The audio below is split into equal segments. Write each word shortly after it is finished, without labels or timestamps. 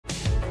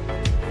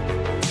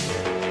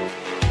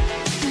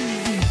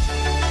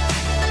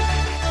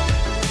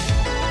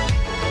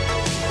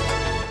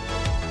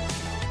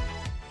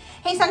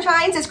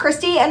Sunshines, it's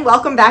Kristy and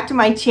welcome back to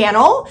my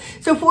channel.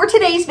 So for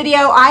today's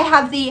video, I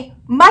have the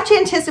much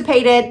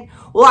anticipated,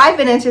 well, I've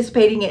been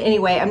anticipating it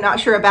anyway, I'm not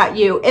sure about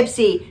you,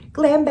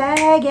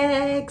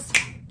 ipsy/glambagx,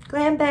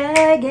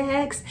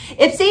 glambagx.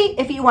 Ipsy,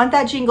 if you want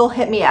that jingle,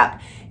 hit me up.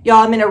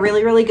 Y'all, I'm in a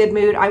really good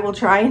mood. I will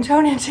try and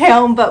tone it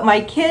down, but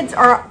my kids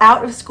are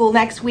out of school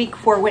next week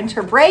for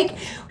winter break,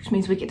 which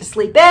means we get to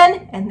sleep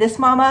in, and this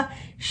mama,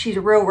 she's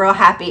real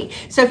happy.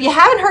 So if you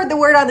haven't heard the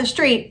word on the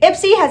street,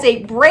 Ipsy has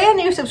a brand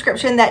new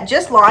subscription that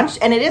just launched,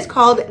 and it is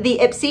called the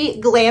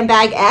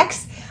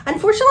ipsyglambagx.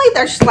 Unfortunately,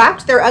 they're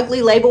slapped their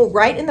ugly label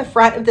right in the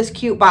front of this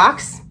cute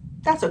box.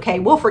 That's okay,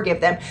 we'll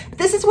forgive them. But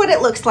this is what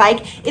it looks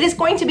like. It is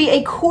going to be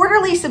a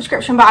quarterly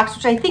subscription box,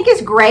 which I think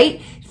is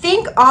great.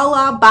 Think a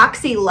la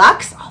Boxy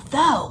Luxe,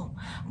 although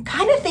I'm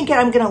kind of thinking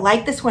I'm gonna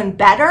like this one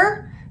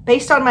better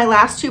based on my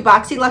last two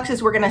Boxy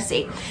Luxes. We're gonna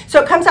see. So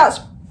it comes out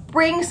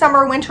spring,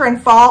 summer, winter, and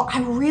fall.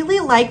 I really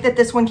like that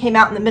this one came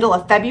out in the middle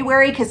of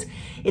February because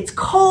it's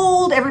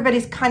cold.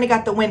 Everybody's kind of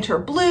got the winter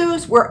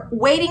blues. We're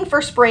waiting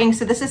for spring,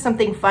 so this is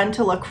something fun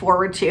to look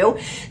forward to.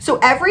 So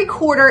every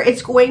quarter,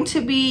 it's going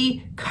to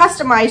be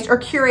customized or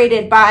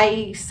curated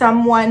by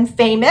someone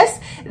famous.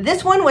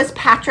 This one was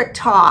Patrick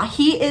Ta.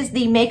 He is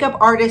the makeup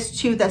artist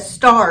to the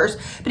stars,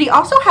 but he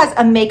also has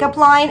a makeup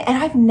line,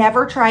 and I've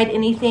never tried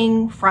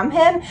anything from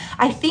him.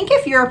 I think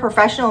if you're a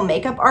professional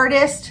makeup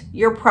artist,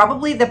 you're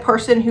probably the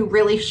person who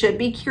really should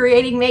be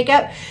curating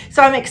makeup.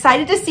 So I'm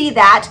excited to see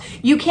that.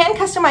 You can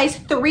customize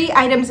 3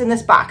 items in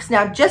this box.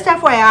 Now, just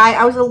FYI,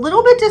 I was a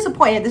little bit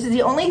disappointed. This is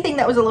the only thing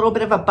that was a little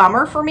bit of a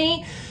bummer for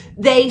me.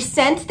 They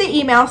sent the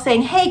email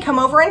saying, hey, come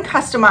over and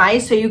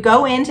customize. So you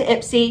go into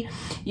Ipsy,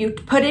 you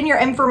put in your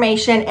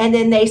information, and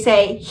then they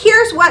say,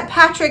 here's what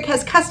Patrick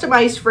has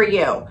customized for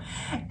you.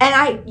 And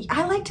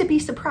I like to be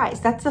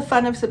surprised. That's the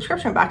fun of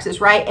subscription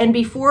boxes, right? And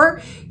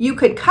before you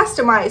could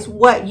customize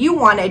what you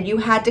wanted, you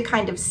had to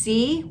kind of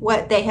see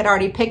what they had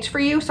already picked for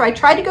you. So I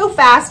tried to go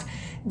fast.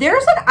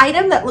 There's an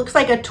item that looks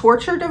like a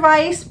torture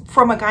device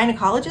from a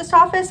gynecologist's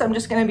office. I'm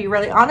just gonna be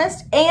really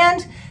honest.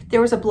 And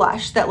there was a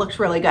blush that looked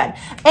really good.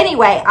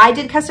 Anyway, I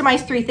did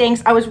customize 3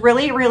 things. I was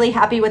really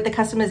happy with the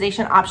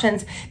customization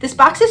options. This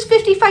box is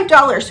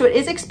 $55, so it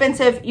is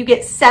expensive. You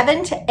get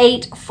 7 to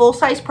 8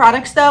 full-size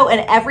products though,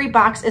 and every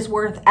box is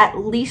worth at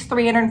least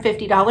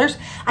 $350.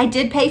 I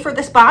did pay for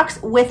this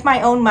box with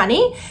my own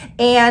money,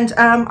 and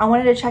I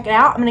wanted to check it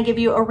out. I'm gonna give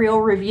you a real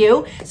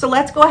review. So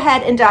let's go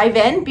ahead and dive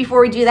in. Before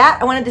we do that,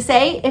 I wanted to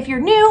say, if you're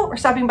new or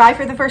stopping by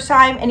for the first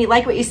time and you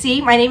like what you see,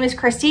 my name is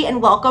Kristy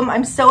and welcome.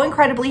 I'm so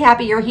incredibly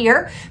happy you're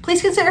here.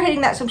 Please consider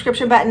hitting that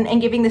subscription button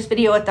and giving this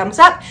video a thumbs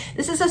up.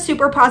 This is a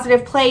super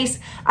positive place.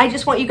 I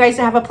just want you guys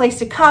to have a place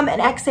to come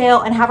and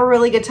exhale and have a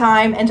really good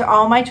time. And to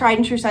all my tried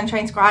and true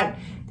Sunshine Squad,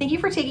 thank you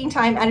for taking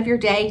time out of your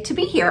day to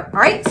be here. All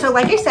right, so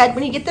like I said,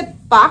 when you get the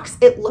box,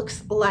 it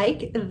looks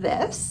like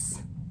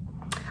this.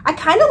 I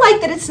kind of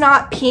like that it's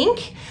not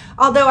pink,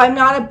 although I'm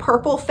not a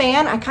purple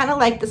fan. I kind of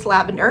like this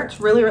lavender.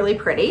 It's really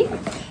pretty.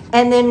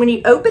 And then when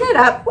you open it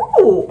up,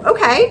 ooh,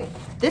 okay,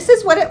 this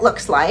is what it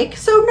looks like.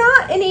 So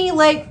not any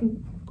like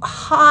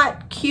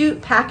hot,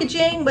 cute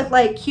packaging with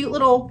like cute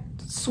little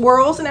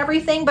swirls and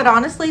everything, but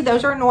honestly,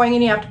 those are annoying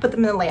and you have to put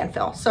them in the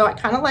landfill. So I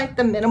kind of like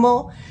the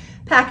minimal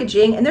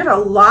packaging, and there's a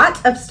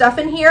lot of stuff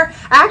in here.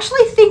 I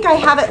actually think I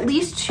have at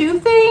least 2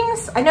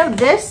 things. I know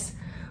this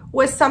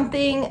was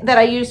something that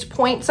I used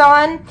points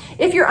on.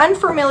 If you're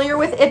unfamiliar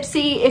with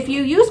Ipsy, if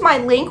you use my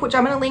link, which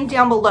I'm going to link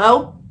down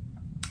below,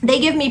 they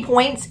give me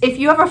points. If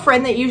you have a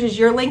friend that uses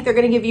your link, they're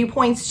going to give you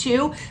points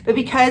too. But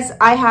because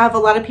I have a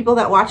lot of people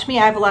that watch me,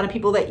 I have a lot of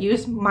people that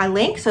use my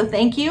link. So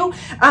thank you.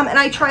 And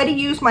I try to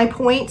use my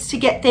points to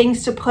get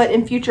things to put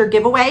in future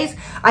giveaways.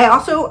 I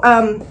also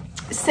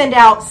send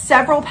out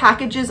several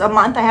packages a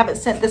month. I haven't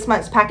sent this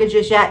month's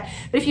packages yet,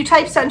 but if you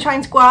type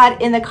Sunshine Squad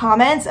in the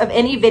comments of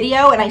any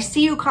video, and I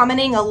see you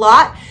commenting a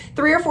lot,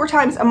 3 or 4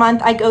 times a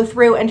month, I go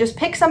through and just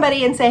pick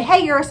somebody and say,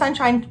 hey, you're a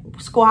Sunshine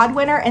Squad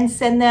winner, and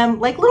send them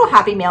like little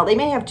happy mail. They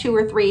may have 2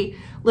 or 3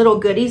 little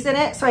goodies in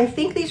it. So I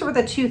think these were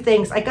the 2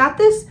 things. I got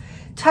this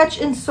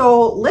Touch and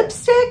Soul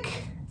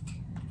lipstick.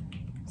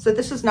 So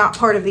this is not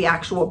part of the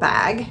actual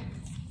bag.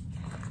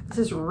 This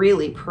is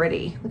really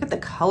pretty. Look at the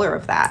color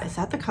of that. Is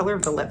that the color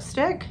of the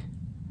lipstick?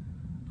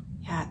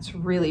 Yeah, it's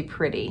really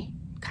pretty.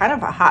 Kind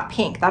of a hot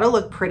pink. That'll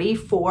look pretty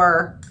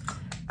for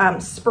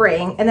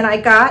spring. And then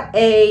I got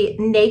a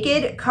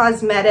Naked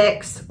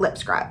Cosmetics lip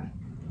scrub.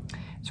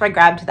 So I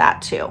grabbed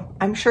that too.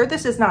 I'm sure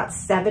this is not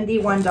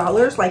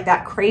 $71 like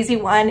that crazy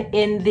one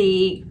in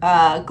the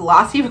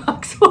glossy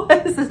box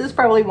was. This is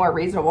probably more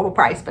reasonable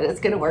price, but it's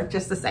gonna work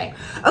just the same.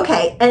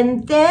 Okay,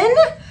 and then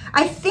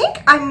I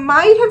think I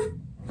might have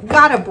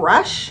got a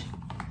brush.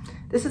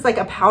 This is like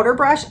a powder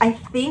brush. I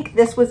think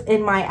this was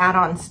in my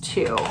add-ons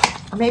too.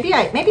 Or maybe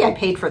I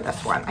paid for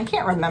this one. I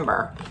can't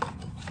remember.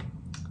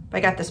 But I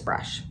got this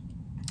brush.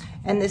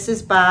 And this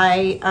is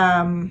by,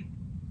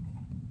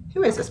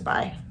 who is this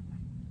by?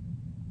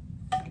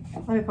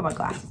 Let me put my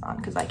glasses on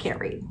because I can't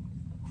read.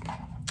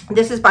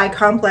 This is by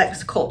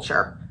Complex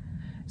Culture.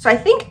 So I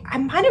think I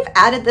might have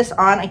added this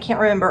on. I can't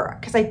remember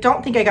because I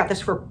don't think I got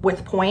this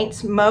with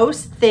points.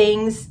 Most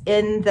things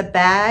in the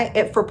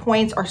bag for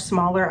points are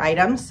smaller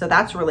items. So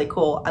that's really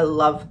cool. I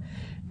love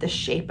the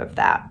shape of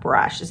that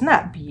brush. Isn't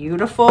that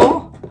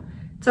beautiful?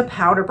 It's a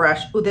powder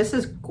brush. Oh, this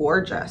is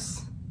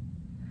gorgeous.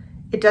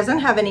 It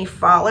doesn't have any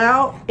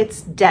fallout.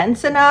 It's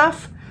dense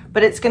enough,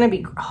 but it's gonna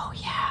be, oh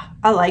yeah,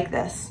 I like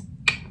this.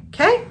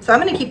 Okay, so I'm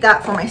gonna keep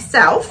that for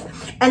myself.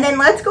 And then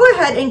let's go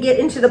ahead and get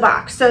into the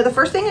box. So the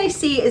first thing I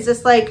see is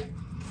this like,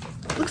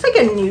 looks like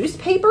a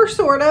newspaper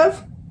sort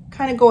of,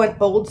 kind of going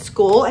old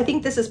school. I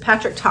think this is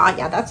Patrick Todd.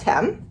 Yeah, that's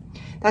him.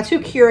 That's who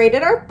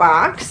curated our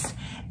box.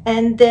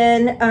 And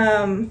then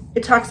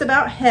it talks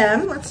about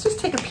him. Let's just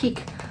take a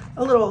peek,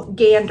 a little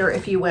gander,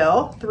 if you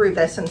will, through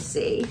this and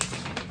see.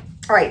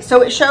 All right,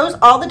 so it shows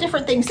all the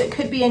different things that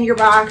could be in your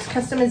box,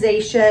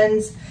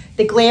 customizations,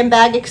 the Glam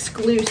bag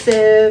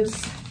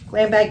exclusives,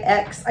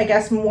 ipsy, I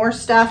guess, more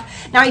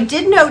stuff. Now I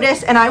did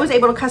notice, and I was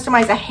able to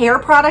customize a hair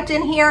product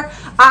in here.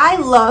 I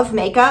love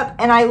makeup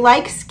and I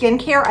like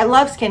skincare. I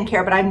love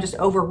skincare, but I'm just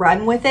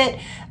overrun with it.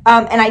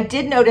 And I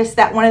did notice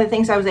that one of the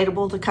things I was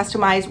able to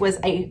customize was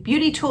a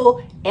beauty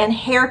tool and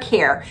hair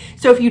care.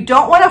 So if you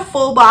don't want a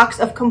full box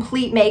of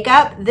complete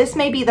makeup, this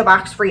may be the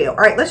box for you. All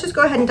right, let's just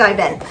go ahead and dive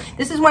in.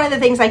 This is one of the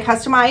things I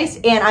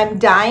customized and I'm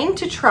dying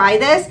to try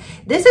this.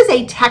 This is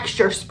a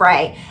texture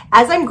spray.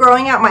 As I'm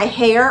growing out my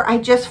hair, I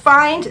just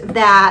find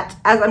that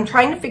as I'm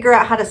trying to figure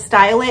out how to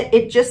style it,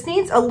 it just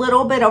needs a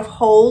little bit of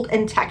hold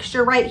and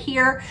texture right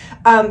here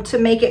to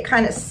make it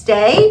kind of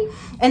stay.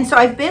 And so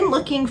I've been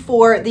looking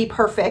for the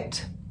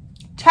perfect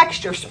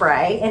texture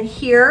spray, and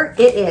here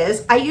it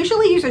is. I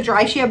usually use a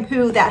dry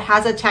shampoo that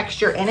has a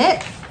texture in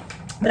it,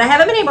 but I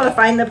haven't been able to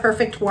find the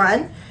perfect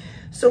one.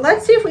 So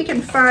let's see if we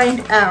can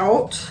find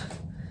out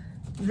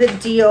the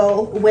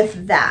deal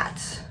with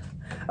that.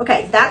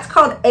 Okay, that's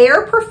called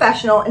Air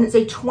Professional, and it's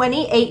a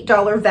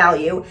 $28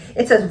 value.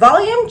 It says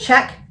volume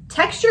check,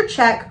 texture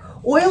check,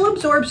 oil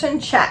absorption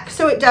check.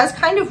 So it does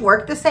kind of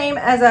work the same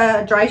as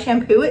a dry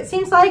shampoo, it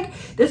seems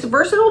like. This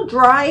versatile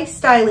dry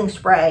styling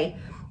spray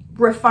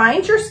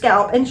refines your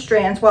scalp and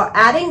strands while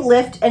adding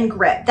lift and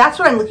grip. That's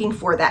what I'm looking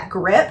for, that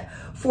grip,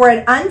 for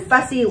an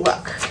unfussy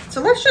look.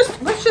 So let's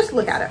just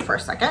look at it for a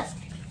second.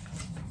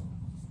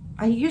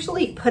 I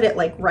usually put it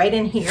like right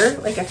in here,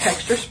 like a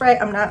texture spray.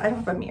 I don't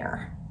have a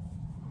mirror.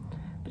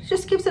 But it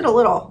just gives it a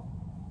little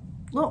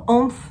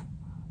oomph,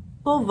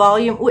 little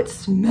volume. Oh, it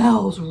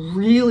smells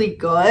really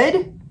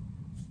good.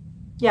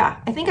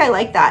 Yeah, I think I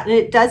like that. And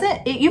it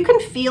doesn't, you can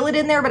feel it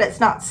in there, but it's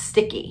not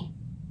sticky.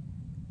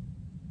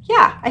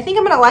 Yeah, I think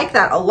I'm gonna like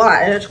that a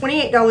lot. And a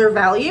 $28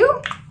 value.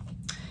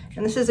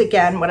 And this is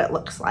again what it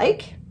looks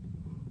like.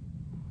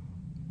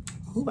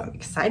 Ooh, I'm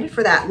excited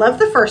for that. Love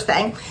the first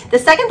thing. The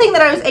second thing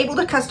that I was able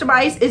to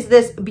customize is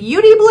this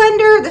beauty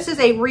blender. This is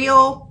a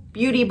real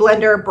beauty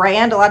blender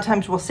brand. A lot of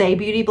times we'll say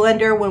beauty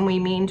blender when we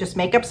mean just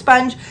makeup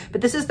sponge,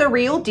 but this is the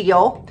real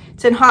deal.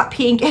 It's in hot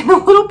pink and the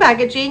little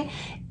packaging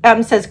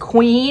says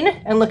Queen,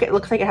 and look, it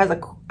looks like it has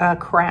a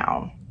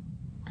crown.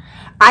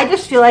 I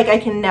just feel like I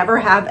can never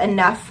have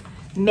enough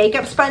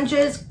makeup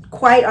sponges.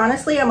 Quite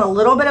honestly, I'm a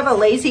little bit of a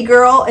lazy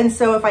girl, and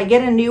so if I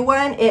get a new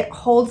one, it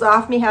holds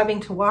off me having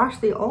to wash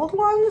the old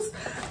ones,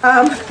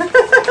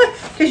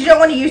 because you don't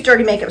want to use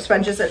dirty makeup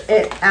sponges.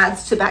 It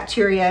adds to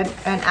bacteria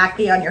and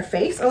acne on your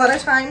face a lot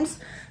of times.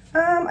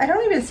 I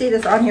don't even see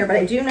this on here, but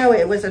I do know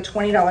it was a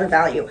 $20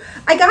 value.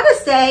 I gotta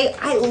say,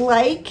 I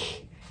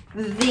like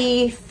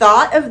the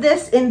thought of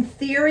this in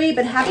theory,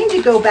 but having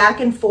to go back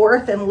and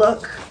forth and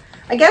look,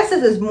 I guess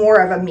this is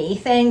more of a me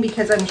thing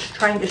because I'm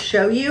trying to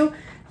show you.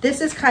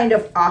 This is kind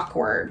of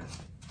awkward.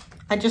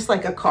 I just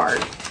like a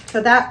card. So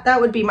that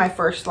would be my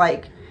first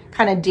like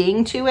kind of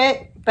ding to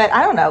it. But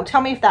I don't know, tell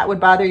me if that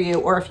would bother you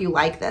or if you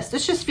like this.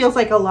 This just feels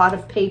like a lot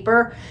of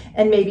paper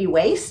and maybe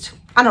waste.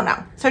 I don't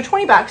know. So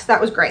 20 bucks,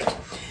 that was great.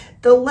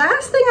 The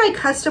last thing I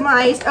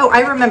customized, oh,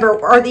 I remember,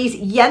 are these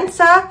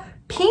Yensa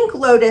Pink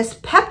Lotus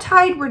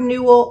Peptide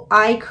Renewal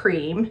Eye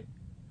Cream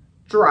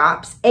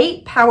Drops,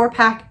 8 Power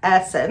Pack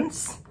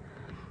Essence.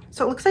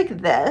 So it looks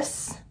like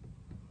this.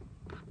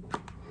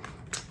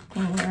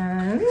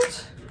 And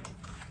it's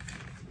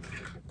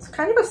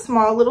kind of a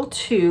small little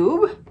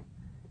tube.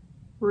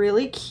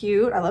 Really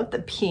cute. I love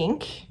the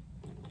pink.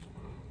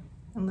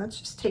 And let's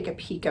just take a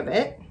peek of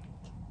it.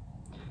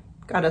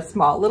 Got a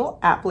small little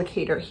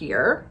applicator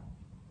here.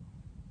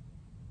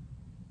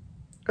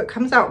 It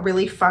comes out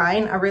really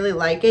fine. I really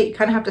like it. You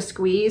kind of have to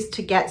squeeze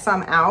to get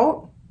some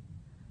out,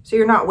 so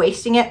you're not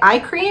wasting it. Eye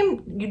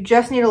cream, you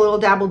just need a little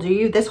dabble, do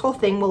you? This whole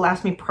thing will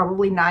last me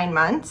probably 9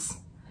 months.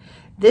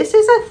 This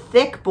is a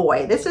thick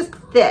boy. This is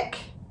thick.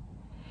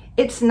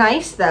 It's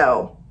nice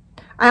though.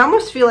 I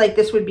almost feel like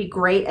this would be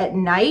great at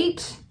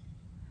night,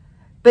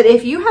 but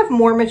if you have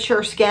more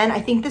mature skin,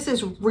 I think this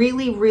is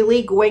really,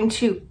 really going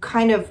to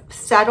kind of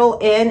settle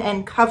in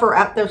and cover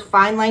up those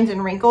fine lines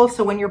and wrinkles.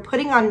 So when you're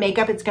putting on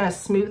makeup, it's gonna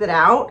smooth it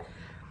out.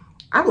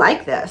 I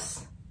like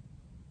this.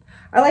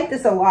 I like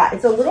this a lot.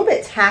 It's a little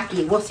bit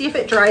tacky. We'll see if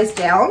it dries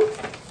down.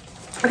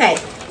 Okay,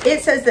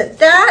 it says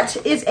that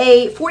is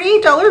a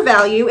 $48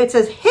 value. It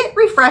says hit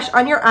refresh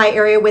on your eye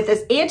area with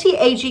this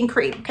anti-aging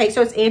cream. Okay,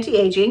 so it's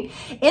anti-aging.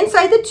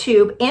 Inside the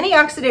tube,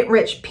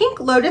 antioxidant-rich pink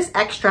lotus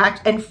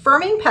extract and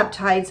firming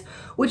peptides,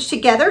 which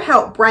together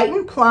help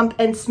brighten, plump,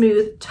 and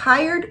smooth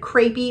tired,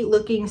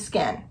 crepey-looking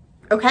skin.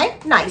 Okay,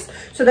 nice.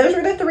 So those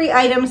were the 3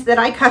 items that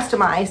I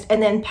customized, and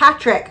then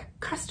Patrick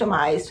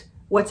customized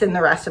what's in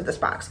the rest of this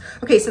box.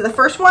 Okay, so the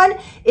first one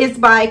is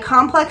by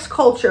Complex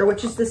Culture,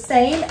 which is the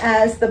same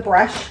as the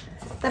brush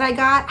that I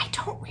got. I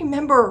don't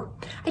remember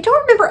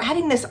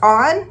adding this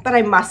on, but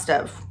I must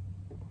have.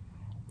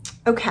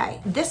 Okay,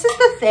 this is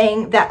the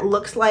thing that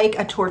looks like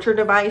a torture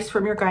device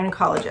from your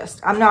gynecologist.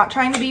 I'm not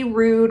trying to be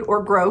rude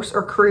or gross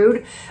or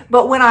crude,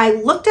 but when I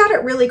looked at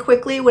it really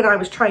quickly, when I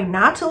was trying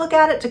not to look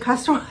at it to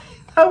customize,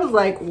 I was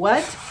like,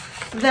 what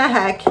the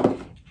heck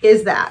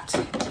is that?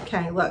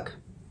 Okay, look.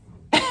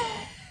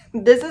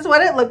 This is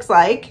what it looks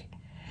like,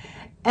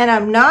 and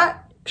I'm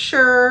not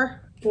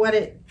sure what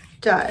it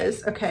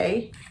does.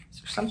 Okay, is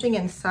there something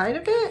inside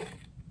of it?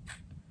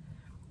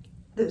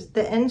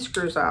 The end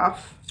screws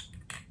off.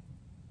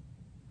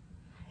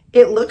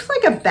 It looks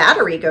like a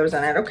battery goes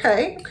in it.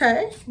 Okay,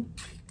 okay.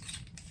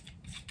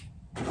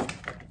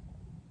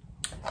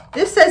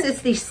 This says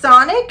it's the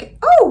Sonic,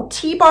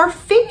 T-Bar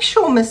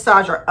Facial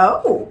Massager.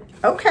 Oh,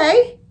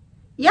 okay.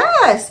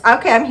 Yes,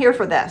 okay, I'm here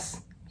for this.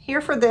 Here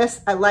for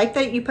this. I like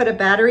that you put a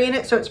battery in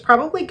it, so it's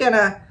probably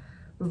gonna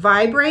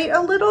vibrate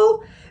a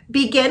little.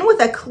 Begin with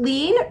a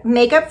clean,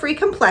 makeup-free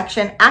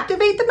complexion.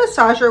 Activate the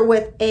massager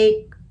with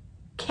a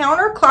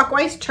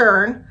counterclockwise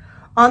turn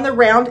on the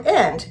round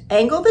end.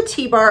 Angle the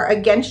T-bar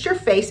against your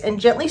face and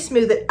gently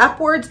smooth it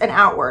upwards and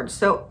outwards.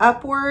 So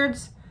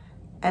upwards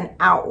and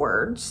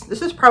outwards.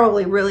 This is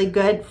probably really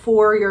good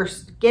for your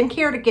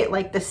skincare to get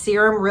like the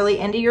serum really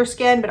into your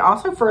skin, but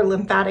also for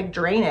lymphatic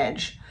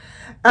drainage.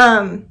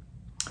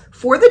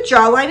 For the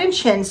jawline and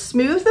chin,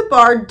 smooth the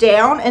bar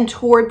down and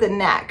toward the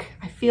neck.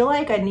 I feel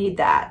like I need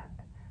that.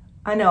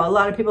 I know a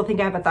lot of people think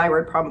I have a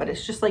thyroid problem, but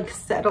it's just like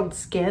settled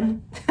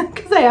skin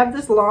because I have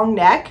this long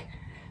neck.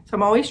 So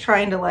I'm always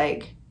trying to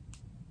like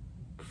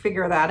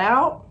figure that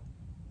out.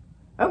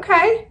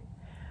 Okay.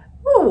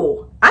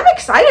 Ooh, I'm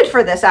excited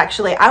for this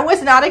actually. I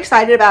was not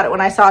excited about it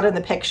when I saw it in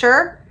the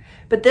picture,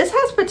 but this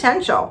has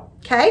potential.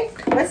 Okay,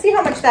 let's see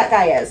how much that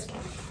guy is.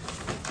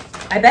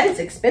 I bet it's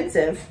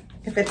expensive.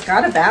 If it's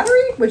got a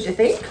battery, would you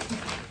think?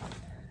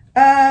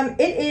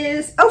 It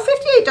is,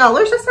 $58.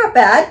 That's not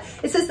bad.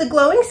 It says the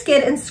glowing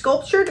skin and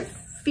sculptured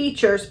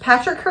features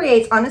Patrick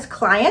creates on his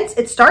clients.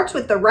 It starts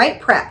with the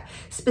right prep,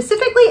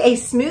 specifically a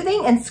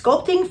smoothing and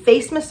sculpting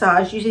face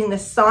massage using the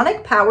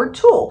Sonic powered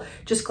tool.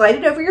 Just glide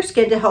it over your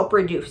skin to help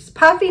reduce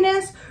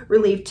puffiness,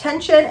 relieve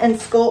tension, and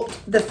sculpt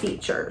the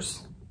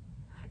features.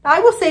 Now,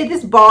 I will say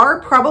this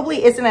bar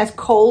probably isn't as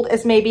cold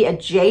as maybe a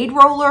jade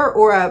roller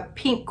or a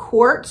pink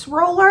quartz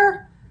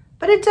roller,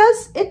 but it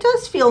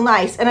does feel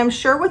nice. And I'm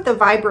sure with the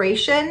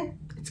vibration,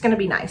 it's gonna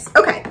be nice.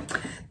 Okay,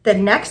 the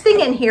next thing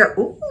in here,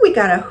 ooh, we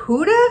got a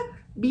Huda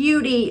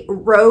Beauty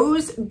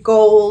Rose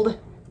Gold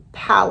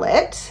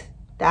palette.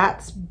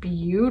 That's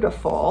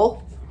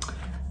beautiful.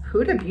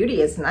 Huda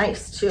Beauty is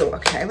nice too.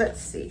 Okay, let's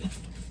see.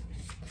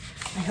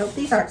 I hope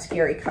these aren't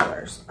scary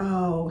colors.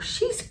 Oh,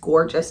 she's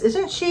gorgeous,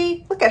 isn't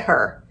she? Look at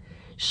her.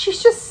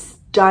 She's just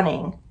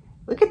stunning.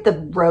 Look at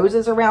the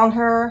roses around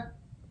her.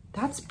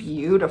 That's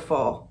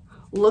beautiful.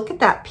 Look at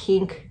that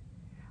pink.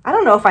 I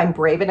don't know if I'm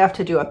brave enough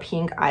to do a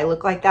pink eye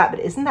look like that, but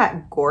isn't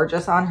that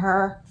gorgeous on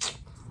her?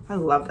 I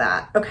love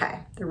that. Okay,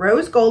 the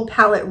Rose Gold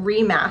palette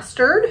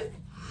remastered.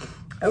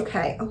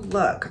 Okay, oh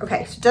look.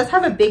 Okay, so it does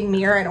have a big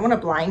mirror. I don't want to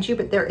blind you,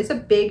 but there is a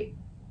big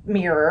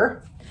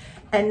mirror.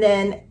 And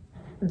then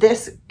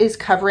this is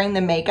covering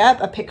the makeup,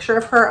 a picture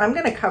of her. I'm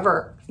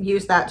gonna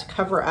use that to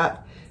cover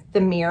up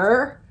the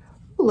mirror.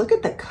 Ooh, look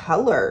at the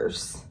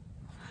colors.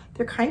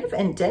 They're kind of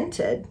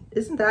indented.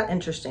 Isn't that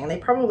interesting? They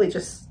probably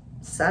just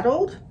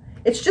settled.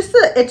 It's just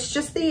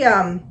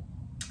the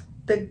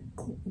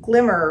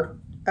glimmer,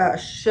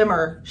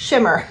 shimmer.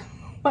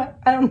 I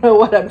don't know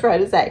what I'm trying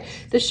to say.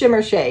 The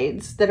shimmer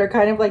shades that are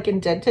kind of like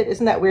indented.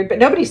 Isn't that weird? But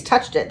nobody's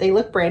touched it. They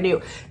look brand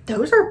new.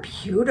 Those are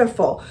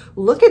beautiful.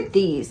 Look at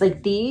these.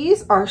 Like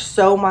these are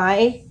so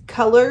my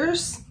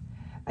colors.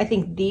 I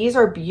think these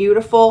are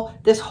beautiful.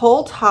 This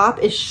whole top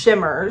is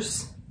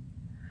shimmers.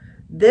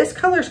 This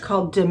color is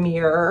called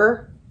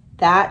Demure.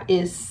 That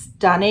is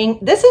stunning.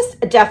 This is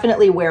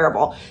definitely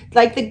wearable.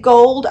 Like the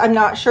gold, I'm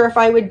not sure if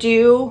I would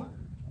do.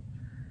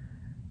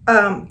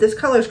 This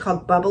color is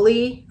called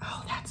Bubbly.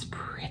 Oh, that's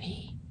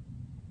pretty.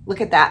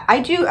 Look at that. I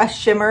do a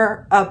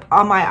shimmer up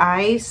on my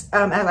eyes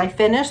as I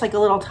finish, like a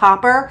little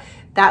topper.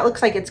 That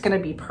looks like it's gonna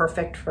be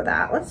perfect for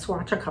that. Let's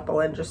swatch a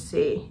couple and just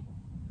see.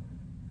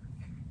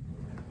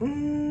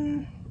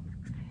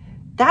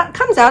 That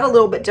comes out a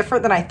little bit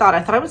different than I thought.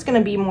 I thought it was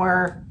gonna be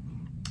more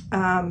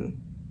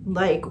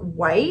like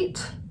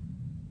white.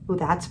 Oh,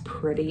 that's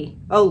pretty.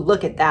 Oh,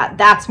 look at that.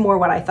 That's more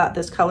what I thought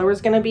this color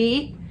was gonna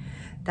be.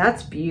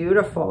 That's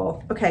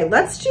beautiful. Okay,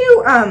 let's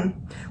do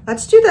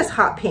this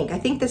hot pink. I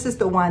think this is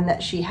the one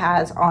that she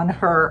has on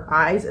her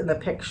eyes in the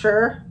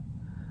picture.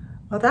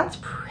 Oh, that's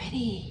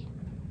pretty.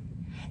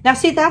 Now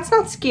see, that's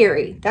not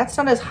scary. That's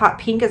not as hot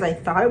pink as I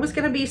thought it was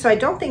gonna be, so I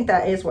don't think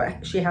that is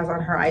what she has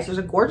on her eyes. There's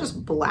a gorgeous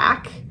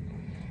black,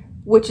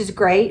 which is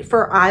great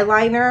for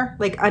eyeliner,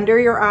 like under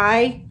your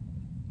eye.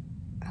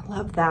 I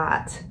love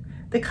that.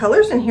 The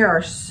colors in here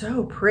are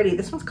so pretty.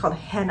 This one's called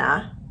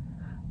Henna.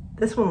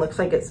 This one looks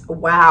like it's,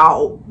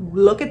 wow,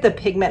 look at the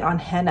pigment on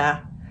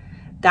Henna.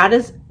 That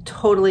is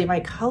totally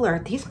my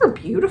color. These are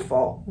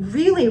beautiful,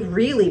 really,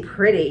 really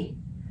pretty.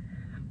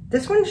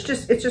 This one's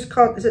just, it's just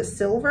called, is it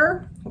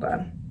silver? Hold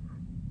on.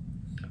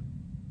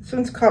 This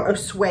one's called, oh,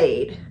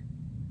 suede.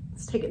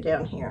 Let's take it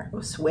down here.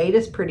 Oh, suede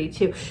is pretty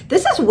too.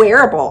 This is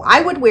wearable.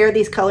 I would wear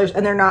these colors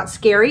and they're not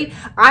scary.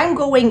 I'm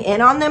going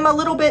in on them a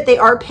little bit. They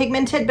are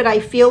pigmented, but I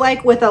feel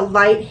like with a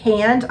light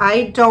hand,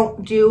 I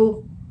don't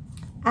do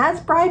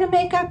as bright a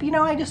makeup. You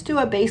know, I just do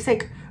a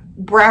basic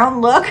brown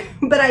look,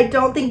 but I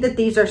don't think that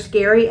these are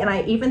scary. And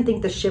I even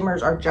think the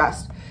shimmers are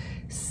just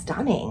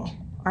stunning,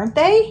 aren't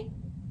they?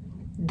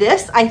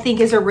 This, I think,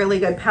 is a really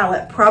good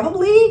palette.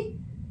 Probably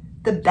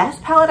the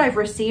best palette I've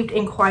received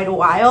in quite a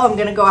while. I'm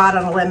gonna go out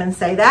on a limb and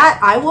say that.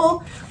 I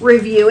will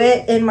review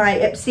it in my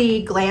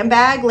Ipsy Glam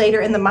bag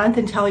later in the month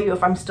and tell you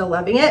if I'm still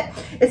loving it.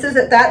 It says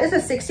that that is a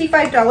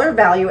 $65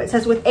 value. It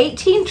says with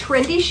 18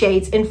 trendy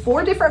shades in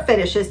 4 different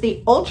finishes,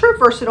 the ultra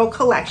versatile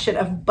collection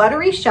of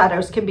buttery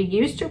shadows can be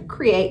used to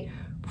create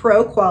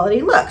pro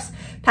quality looks.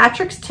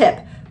 Patrick's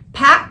tip: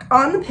 pack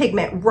on the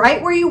pigment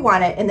right where you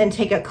want it and then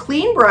take a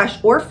clean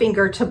brush or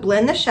finger to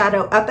blend the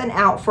shadow up and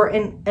out for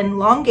an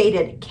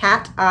elongated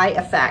cat eye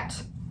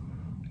effect.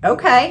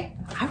 Okay,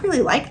 I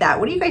really like that.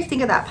 What do you guys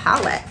think of that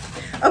palette?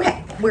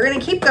 Okay, we're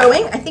gonna keep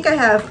going. I think I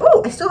have,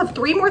 oh, I still have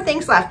 3 more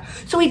things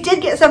left. So we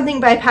did get something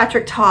by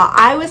Patrick Ta.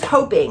 I was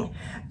hoping.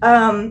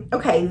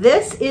 Okay,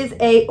 this is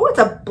a, oh, it's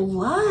a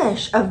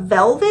blush, a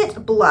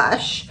velvet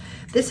blush.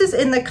 This is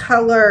in the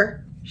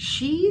color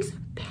She's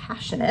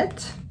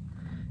Passionate.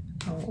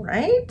 All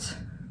right,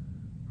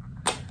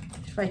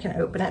 if I can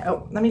open it.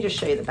 Oh, let me just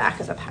show you the back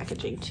of the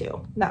packaging too.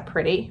 Isn't that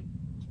pretty?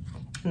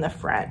 In the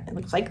front, it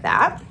looks like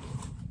that.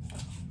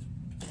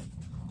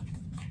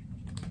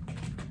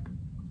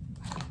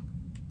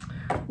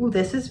 Ooh,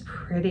 this is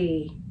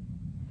pretty.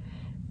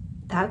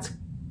 That's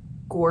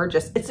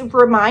gorgeous. It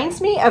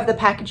reminds me of the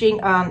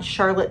packaging on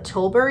Charlotte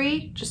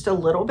Tilbury, just a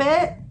little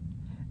bit.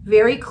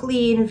 Very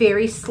clean,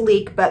 very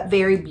sleek, but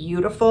very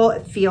beautiful.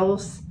 It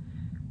feels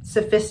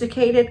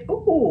sophisticated.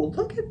 Oh,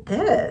 look at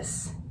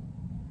this.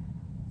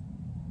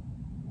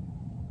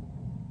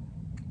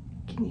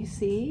 Can you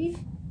see?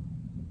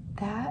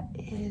 That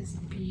is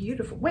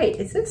beautiful. Wait,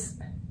 is this?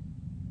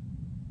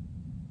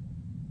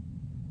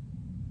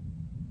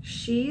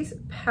 She's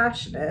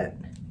Passionate.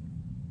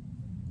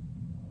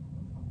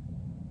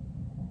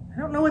 I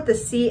don't know what the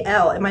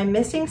CL, am I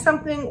missing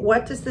something?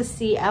 What does the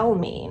CL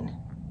mean?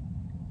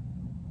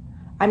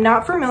 I'm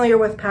not familiar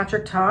with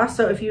Patrick Ta,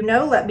 so if you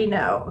know, let me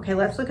know. Okay,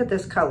 let's look at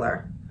this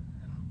color.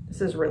 This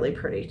is really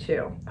pretty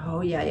too.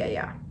 Oh, yeah, yeah,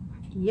 yeah.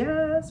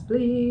 Yes,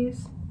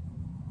 please.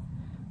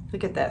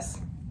 Look at this.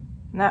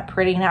 Isn't that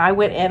pretty? Now I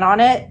went in on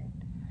it.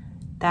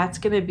 That's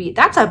gonna be,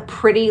 that's a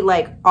pretty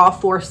like all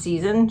 4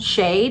 season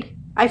shade.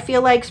 I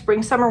feel like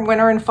spring, summer,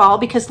 winter, and fall,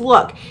 because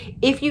look,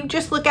 if you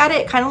just look at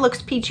it, it kind of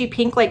looks peachy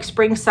pink like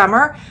spring,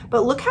 summer,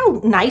 but look how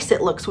nice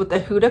it looks with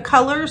the Huda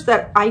colors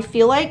that I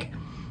feel like,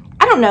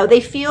 I don't know, they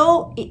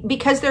feel,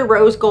 because they're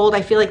rose gold,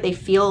 I feel like they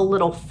feel a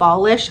little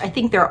fallish. I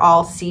think they're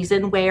all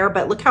season wear,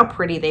 but look how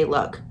pretty they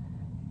look.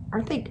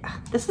 Aren't they?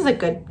 This is a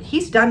good,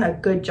 he's done a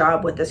good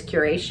job with this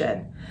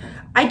curation.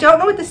 I don't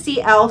know what the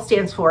CL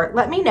stands for.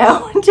 Let me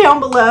know down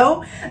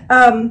below.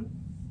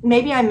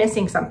 Maybe I'm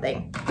missing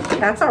something.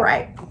 That's all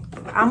right.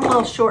 I'm a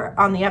little short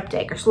on the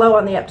uptake, or slow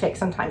on the uptake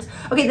sometimes.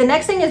 Okay, the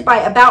next thing is by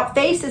About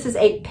Face. This is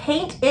a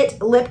Paint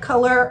It lip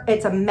color.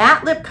 It's a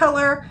matte lip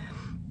color,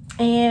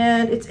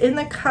 and it's in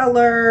the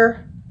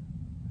color,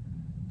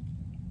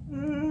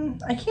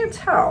 I can't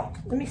tell.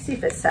 Let me see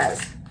if it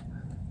says.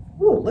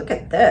 Ooh, look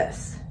at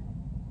this.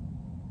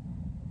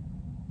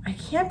 I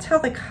can't tell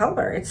the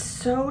color. It's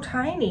so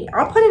tiny.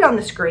 I'll put it on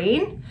the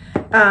screen.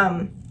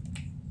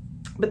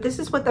 But this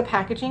is what the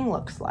packaging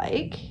looks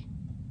like.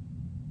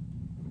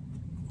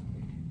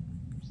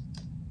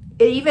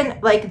 It even,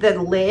 like, the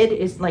lid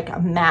is like a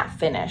matte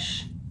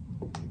finish.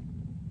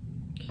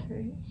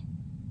 Okay.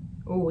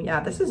 Oh yeah,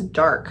 this is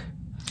dark.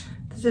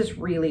 This is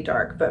really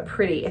dark, but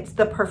pretty. It's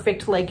the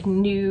perfect like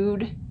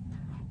nudie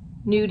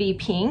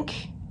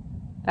pink.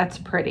 That's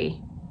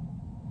pretty.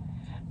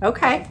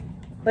 Okay,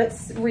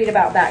 let's read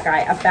about that guy.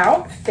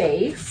 About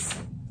Face.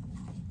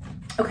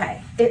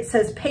 Okay, it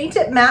says Paint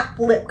It Matte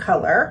Lip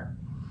Color.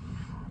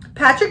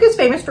 Patrick is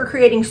famous for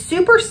creating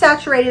super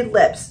saturated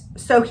lips,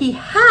 so he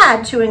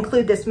had to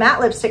include this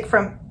matte lipstick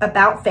from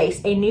About Face,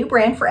 a new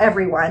brand for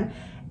everyone,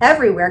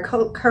 everywhere,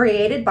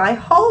 created by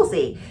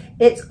Halsey.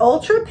 It's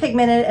ultra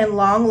pigmented and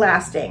long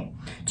lasting.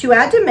 To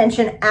add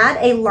dimension, add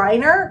a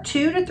liner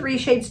 2 to 3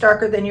 shades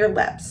darker than your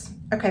lips.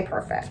 Okay,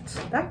 perfect.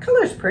 That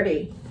color's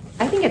pretty.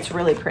 I think it's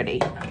really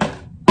pretty.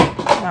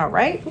 All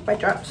right, oop, I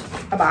dropped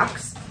a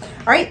box.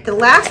 All right, the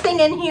last thing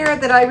in here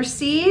that I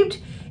received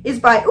is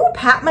by,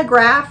 Pat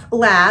McGrath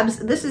Labs.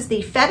 This is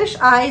the Fetish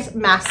Eyes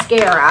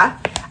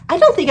Mascara. I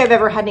don't think I've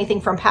ever had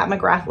anything from Pat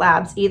McGrath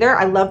Labs either.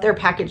 I love their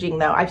packaging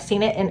though. I've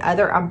seen it in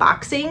other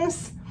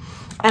unboxings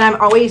and I'm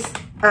always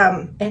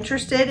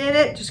interested in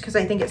it just because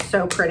I think it's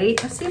so pretty.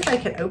 Let's see if I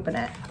can open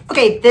it.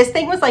 Okay, this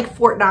thing was like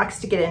Fort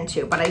Knox to get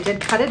into, but I did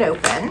cut it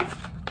open.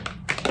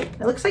 It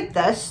looks like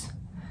this.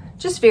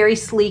 Just very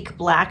sleek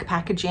black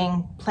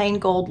packaging, plain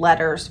gold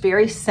letters,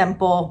 very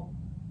simple,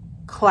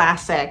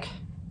 classic.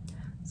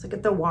 Let's look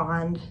at the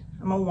wand.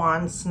 I'm a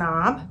wand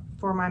snob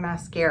for my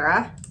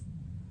mascara.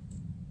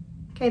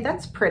 Okay,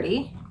 that's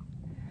pretty.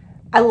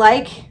 I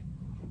like,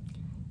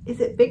 is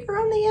it bigger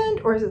on the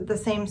end or is it the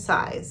same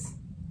size?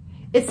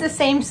 It's the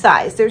same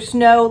size. There's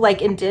no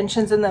like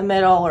indentions in the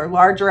middle or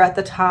larger at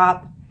the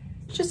top.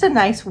 It's just a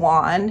nice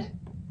wand.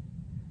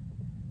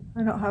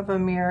 I don't have a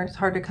mirror. It's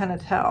hard to kind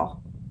of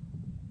tell.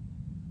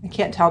 I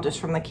can't tell just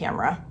from the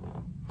camera.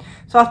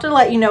 So I'll have to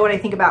let you know what I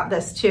think about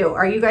this too.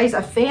 Are you guys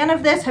a fan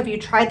of this? Have you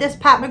tried this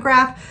Pat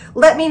McGrath?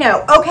 Let me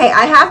know. Okay,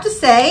 I have to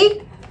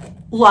say,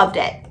 loved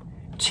it.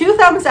 2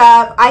 thumbs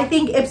up. I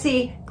think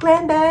ipsy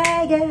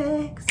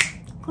glambagx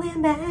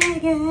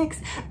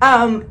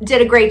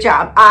did a great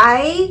job.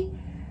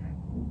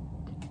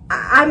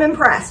 I'm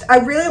impressed. I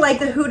really like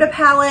the Huda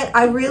palette.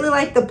 I really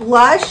like the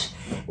blush.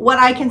 What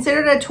I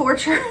considered a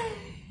torture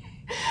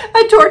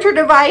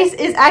device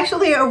is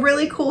actually a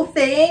really cool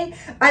thing.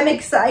 I'm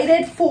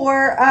excited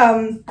for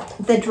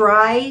the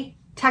dry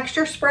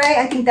texture spray.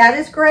 I think that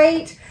is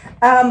great.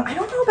 I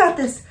don't know about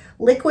this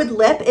liquid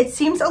lip. It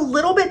seems a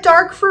little bit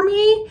dark for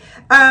me.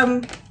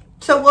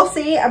 So we'll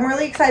see. I'm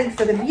really excited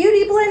for the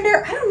beauty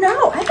blender. I don't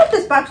know. I thought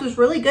this box was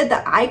really good.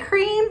 The eye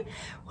cream.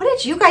 What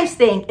did you guys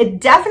think? It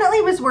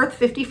definitely was worth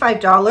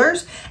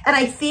 $55. And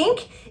I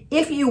think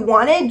if you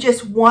wanted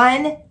just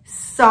one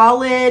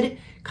solid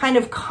kind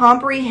of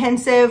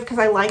comprehensive, because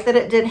I like that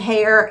it did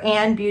hair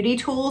and beauty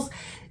tools,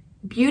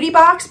 beauty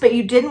box, but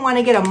you didn't want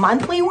to get a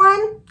monthly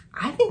one,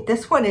 I think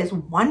this one is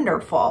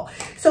wonderful.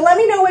 So let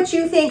me know what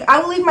you think. I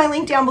will leave my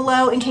link down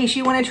below in case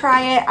you want to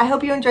try it. I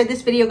hope you enjoyed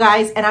this video,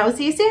 guys, and I will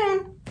see you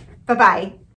soon. Bye-bye.